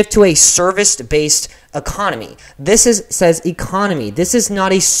 a shift to a service-based economy. This says economy. This is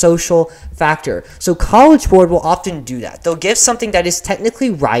not a social factor. So College Board will often do that. They'll give something that is technically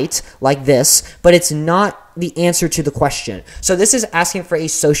right, like this, but it's not the answer to the question. So this is asking for a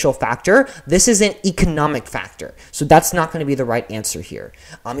social factor. This is an economic factor. So that's not going to be the right answer here.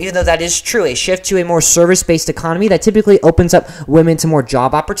 Even though that is true, a shift to a more service-based economy that typically opens up women to more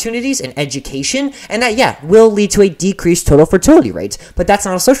job opportunities and education, and that, yeah, will lead to a decreased total fertility rate. But that's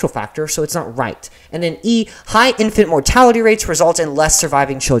not a social factor, so it's not right. And then E, high infant mortality rates result in less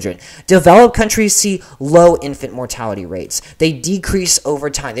surviving children. Developed countries see low infant mortality rates. They decrease over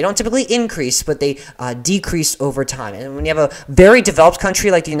time. They don't typically increase, but they decrease over time. And when you have a very developed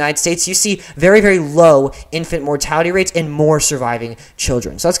country like the United States, you see very, very low infant mortality rates and more surviving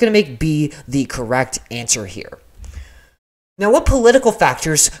children. So that's going to make B the correct answer here. Now, what political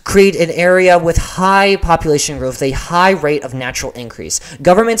factors create an area with high population growth, a high rate of natural increase?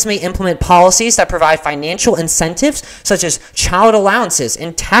 Governments may implement policies that provide financial incentives, such as child allowances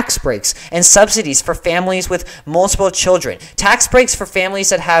and tax breaks and subsidies for families with multiple children. Tax breaks for families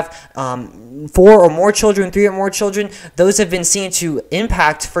that have 4 or more children, 3 or more children, those have been seen to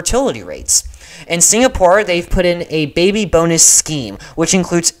impact fertility rates. In Singapore, they've put in a baby bonus scheme, which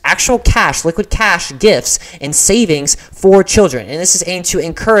includes actual cash, liquid cash, gifts, and savings for children. And this is aimed to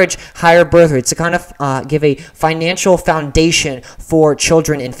encourage higher birth rates, to kind of give a financial foundation for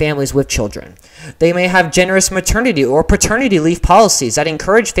children and families with children. They may have generous maternity or paternity leave policies that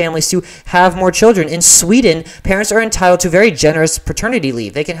encourage families to have more children. In Sweden, parents are entitled to very generous paternity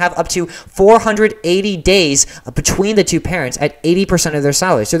leave. They can have up to 480 days between the two parents at 80% of their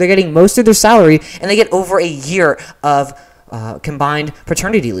salary. So they're getting most of their salary, and they get over a year of combined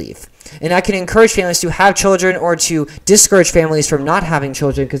paternity leave. And that can encourage families to have children or to discourage families from not having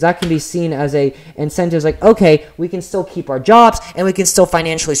children, because that can be seen as a incentive, like, okay, we can still keep our jobs and we can still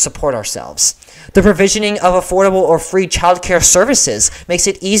financially support ourselves. The provisioning of affordable or free childcare services makes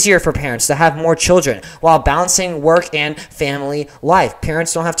it easier for parents to have more children while balancing work and family life.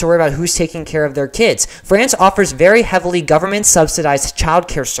 Parents don't have to worry about who's taking care of their kids. France offers very heavily government-subsidized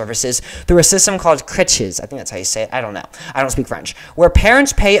childcare services through a system called crèches. I think that's how you say it. I don't know. I don't speak French. Where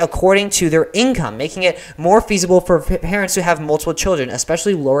parents pay according to their income, making it more feasible for parents to have multiple children,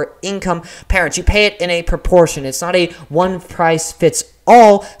 especially lower income parents. You pay it in a proportion. It's not a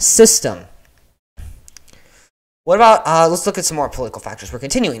one-price-fits-all system. What about, let's look at some more political factors. We're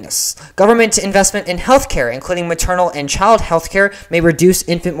continuing this. Government investment in healthcare, including maternal and child healthcare, may reduce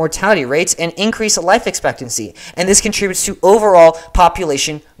infant mortality rates and increase life expectancy. And this contributes to overall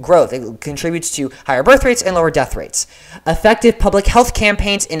population growth. It contributes to higher birth rates and lower death rates. Effective public health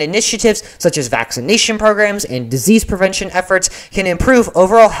campaigns and initiatives such as vaccination programs and disease prevention efforts can improve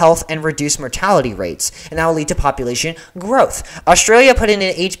overall health and reduce mortality rates. And that will lead to population growth. Australia put in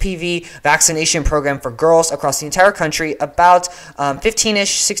an HPV vaccination program for girls across the entire country about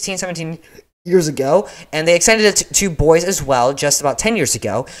 15-ish, 16, 17 years ago, and they extended it to boys as well just about 10 years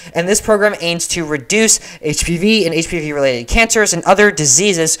ago. And this program aims to reduce HPV and HPV-related cancers and other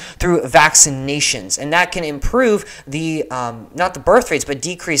diseases through vaccinations, and that can improve the not the birth rates, but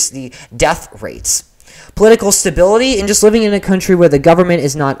decrease the death rates. Political stability, and just living in a country where the government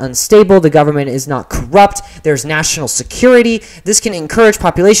is not unstable, the government is not corrupt, there's national security. This can encourage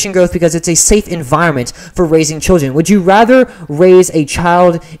population growth because it's a safe environment for raising children. Would you rather raise a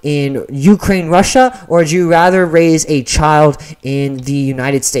child in Ukraine, Russia, or would you rather raise a child in the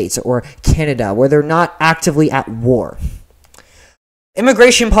United States or Canada, where they're not actively at war?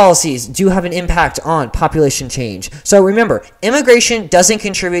 Immigration policies do have an impact on population change. So remember, immigration doesn't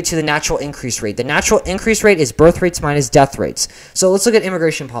contribute to the natural increase rate. The natural increase rate is birth rates minus death rates. So let's look at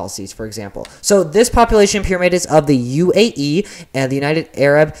immigration policies, for example. So this population pyramid is of the UAE and the United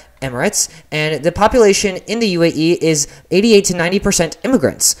Arab Emirates, and the population in the UAE is 88 to 90%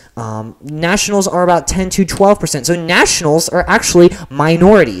 immigrants. Nationals are about 10 to 12%. So nationals are actually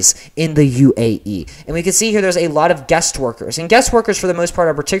minorities in the UAE. And we can see here there's a lot of guest workers. And guest workers, for the most part,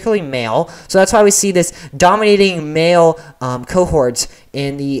 are particularly male. So that's why we see this dominating male cohorts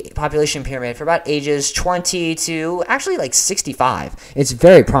in the population pyramid for about ages 20 to actually like 65. It's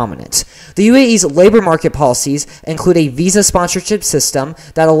very prominent. The UAE's labor market policies include a visa sponsorship system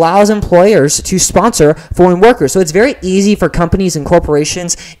that allows employers to sponsor foreign workers. So it's very easy for companies and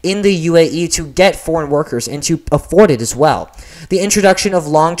corporations in the UAE to get foreign workers and to afford it as well. The introduction of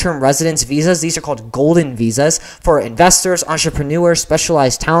long-term residence visas, these are called golden visas, for investors, entrepreneurs,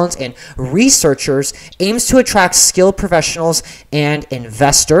 specialized talents, and researchers, aims to attract skilled professionals and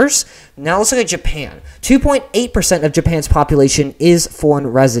investors. Now let's look at Japan. 2.8% of Japan's population is foreign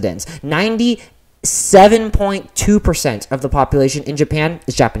residents. 97.2% of the population in Japan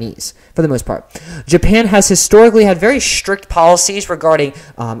is Japanese, for the most part. Japan has historically had very strict policies regarding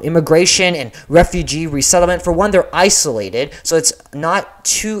immigration and refugee resettlement. For one, they're isolated, so it's not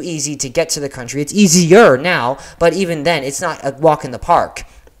too easy to get to the country. It's easier now, but even then, it's not a walk in the park.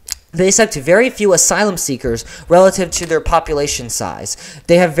 They accept very few asylum seekers relative to their population size.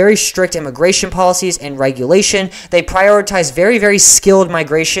 They have very strict immigration policies and regulation. They prioritize very, very skilled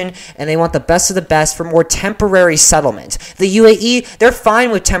migration, and they want the best of the best for more temporary settlement. The UAE, they're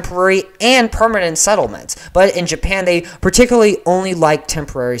fine with temporary and permanent settlement, but in Japan, they particularly only like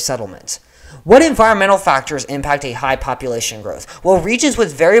temporary settlement. What environmental factors impact a high population growth? Well, regions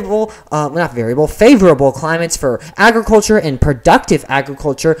with favorable climates for agriculture and productive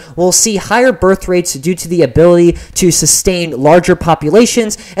agriculture will see higher birth rates due to the ability to sustain larger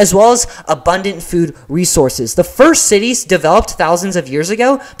populations as well as abundant food resources. The first cities developed thousands of years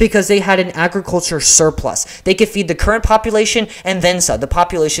ago because they had an agriculture surplus. They could feed the current population and then some, the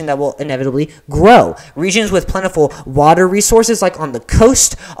population that will inevitably grow. Regions with plentiful water resources, like on the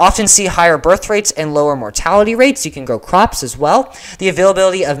coast, often see higher birth birth rates and lower mortality rates. You can grow crops as well. The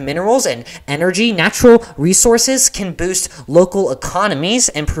availability of minerals and energy, natural resources can boost local economies,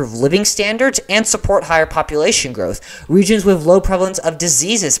 improve living standards, and support higher population growth. Regions with low prevalence of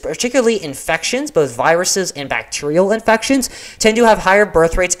diseases, particularly infections, both viruses and bacterial infections, tend to have higher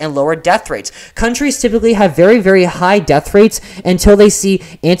birth rates and lower death rates. Countries typically have very, very high death rates until they see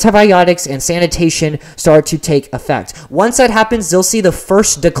antibiotics and sanitation start to take effect. Once that happens, they'll see the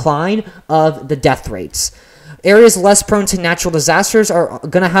first decline of the death rates. Areas less prone to natural disasters are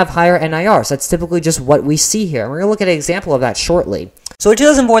going to have higher NIRs. That's typically just what we see here. We're going to look at an example of that shortly. So in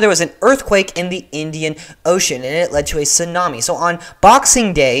 2004, there was an earthquake in the Indian Ocean, and it led to a tsunami. So on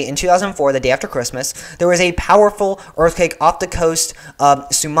Boxing Day in 2004, the day after Christmas, there was a powerful earthquake off the coast of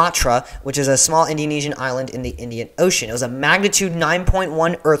Sumatra, which is a small Indonesian island in the Indian Ocean. It was a magnitude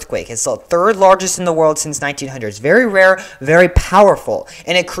 9.1 earthquake. It's the third largest in the world since 1900s. Very rare, very powerful,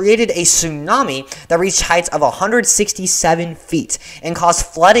 and it created a tsunami that reached heights of 167 feet and caused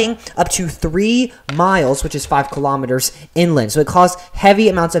flooding up to 3 miles, which is 5 kilometers inland. So it caused heavy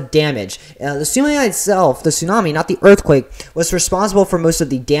amounts of damage. The tsunami itself, the tsunami, not the earthquake, was responsible for most of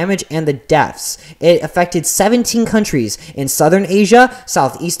the damage and the deaths. It affected 17 countries in Southern Asia,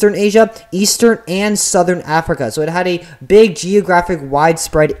 Southeastern Asia, Eastern and Southern Africa. So it had a big geographic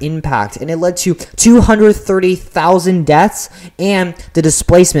widespread impact, and it led to 230,000 deaths and the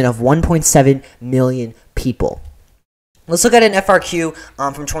displacement of 1.7 million people. Let's look at an FRQ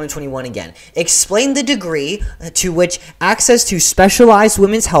from 2021 again. Explain the degree to which access to specialized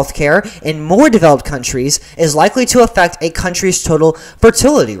women's healthcare in more developed countries is likely to affect a country's total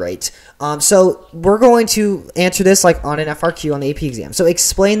fertility rate. So we're going to answer this like on an FRQ on the AP exam. So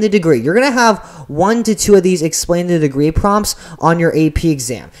explain the degree. You're going to have 1 to 2 of these explain the degree prompts on your AP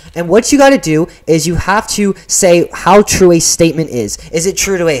exam. And what you got to do is you have to say how true a statement is. Is it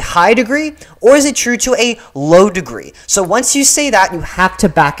true to a high degree or is it true to a low degree? So once you say that, you have to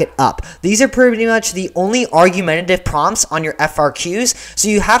back it up. These are pretty much the only argumentative prompts on your FRQs. So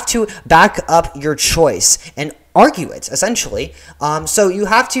you have to back up your choice and argue it, essentially. So you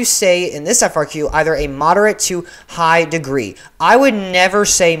have to say in this FRQ either a moderate to high degree. I would never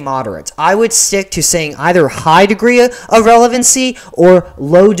say moderate. I would stick to saying either high degree of relevancy or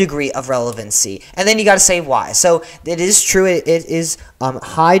low degree of relevancy. And then you got to say why. So it is true. It is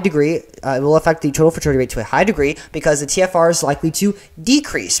high degree. It will affect the total fertility rate to a high degree because the TFR is likely to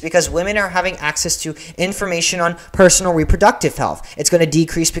decrease because women are having access to information on personal reproductive health. It's going to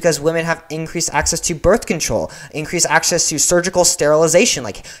decrease because women have increased access to birth control, increased access to surgical sterilization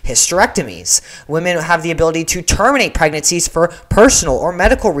like hysterectomies. Women have the ability to terminate pregnancies for personal or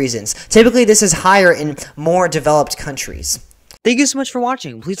medical reasons. Typically, this is higher in more developed countries. Thank you so much for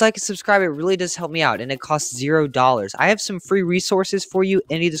watching. Please like and subscribe. It really does help me out, and it costs $0. I have some free resources for you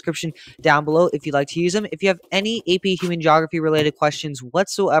in the description down below if you'd like to use them. If you have any AP Human Geography related questions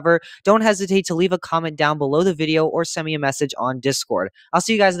whatsoever, don't hesitate to leave a comment down below the video or send me a message on Discord. I'll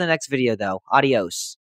see you guys in the next video, though. Adios.